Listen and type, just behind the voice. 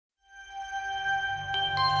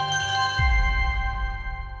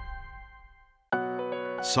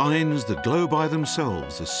signs that glow by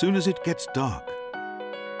themselves as soon as it gets dark.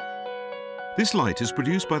 This light is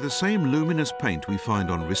produced by the same luminous paint we find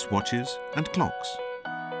on wristwatches and clocks.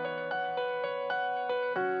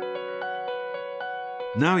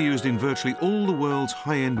 Now used in virtually all the world's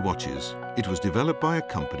high-end watches, it was developed by a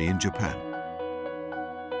company in Japan.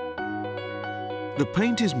 The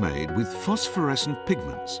paint is made with phosphorescent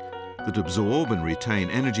pigments that absorb and retain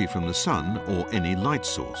energy from the sun or any light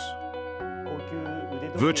source.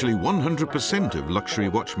 Virtually 100% of luxury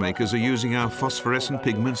watchmakers are using our phosphorescent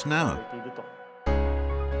pigments now.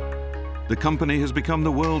 The company has become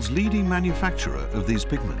the world's leading manufacturer of these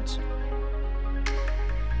pigments.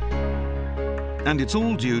 And it's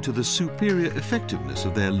all due to the superior effectiveness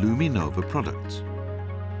of their Luminova products.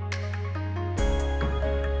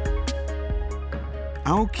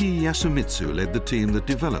 Aoki Yasumitsu led the team that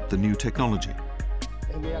developed the new technology.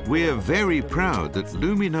 We're very proud that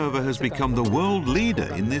Luminova has become the world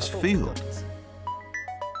leader in this field.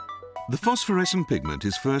 The phosphorescent pigment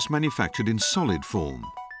is first manufactured in solid form,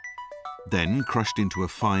 then crushed into a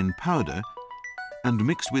fine powder and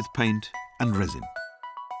mixed with paint and resin.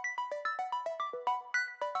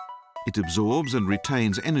 It absorbs and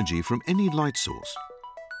retains energy from any light source.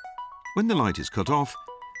 When the light is cut off,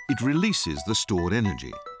 it releases the stored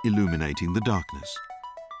energy, illuminating the darkness.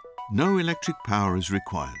 No electric power is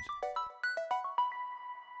required.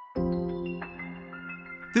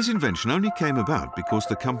 This invention only came about because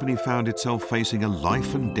the company found itself facing a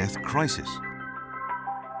life and death crisis.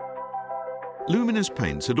 Luminous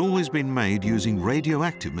paints had always been made using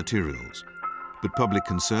radioactive materials, but public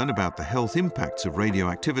concern about the health impacts of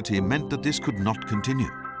radioactivity meant that this could not continue.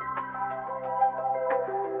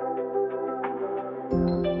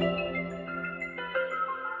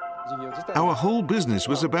 Our whole business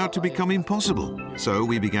was about to become impossible, so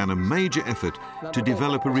we began a major effort to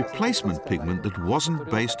develop a replacement pigment that wasn't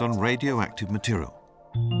based on radioactive material.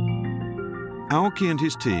 Aoki and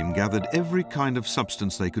his team gathered every kind of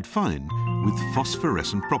substance they could find with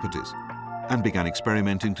phosphorescent properties and began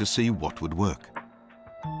experimenting to see what would work.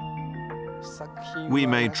 We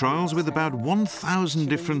made trials with about 1,000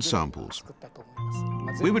 different samples.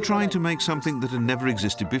 We were trying to make something that had never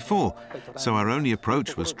existed before, so our only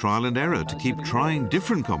approach was trial and error to keep trying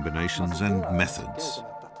different combinations and methods.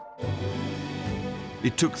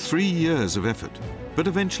 It took 3 years of effort, but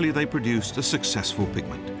eventually they produced a successful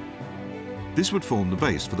pigment. This would form the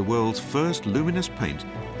base for the world's first luminous paint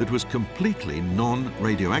that was completely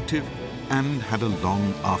non-radioactive and had a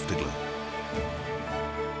long afterglow.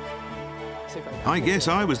 I guess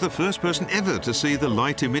I was the first person ever to see the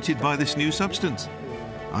light emitted by this new substance.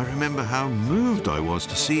 I remember how moved I was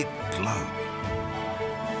to see it glow.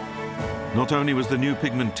 Not only was the new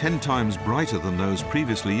pigment 10 times brighter than those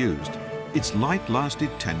previously used, its light lasted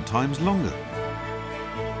 10 times longer.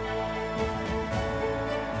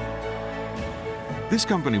 This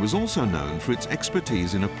company was also known for its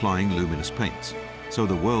expertise in applying luminous paints, so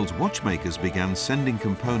the world's watchmakers began sending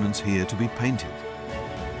components here to be painted.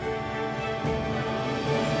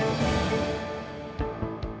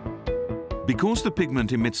 Because the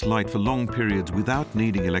pigment emits light for long periods without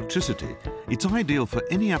needing electricity, it's ideal for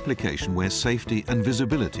any application where safety and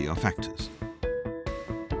visibility are factors.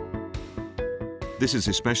 This is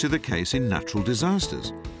especially the case in natural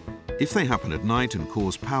disasters. If they happen at night and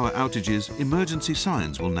cause power outages, emergency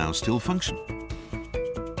signs will now still function.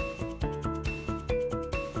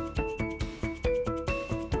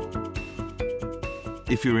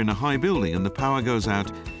 If you're in a high building and the power goes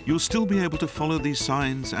out, you'll still be able to follow these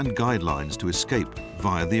signs and guidelines to escape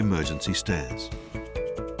via the emergency stairs.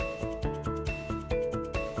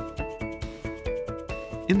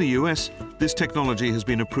 In the US, this technology has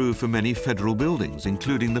been approved for many federal buildings,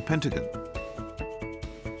 including the Pentagon.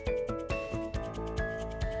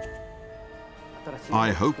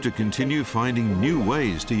 I hope to continue finding new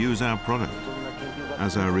ways to use our product.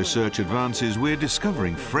 As our research advances, we're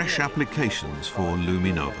discovering fresh applications for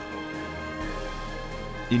Luminova.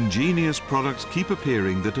 Ingenious products keep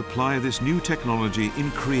appearing that apply this new technology in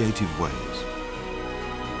creative ways.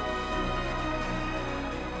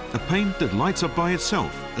 A paint that lights up by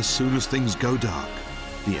itself as soon as things go dark.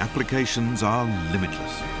 The applications are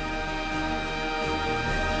limitless.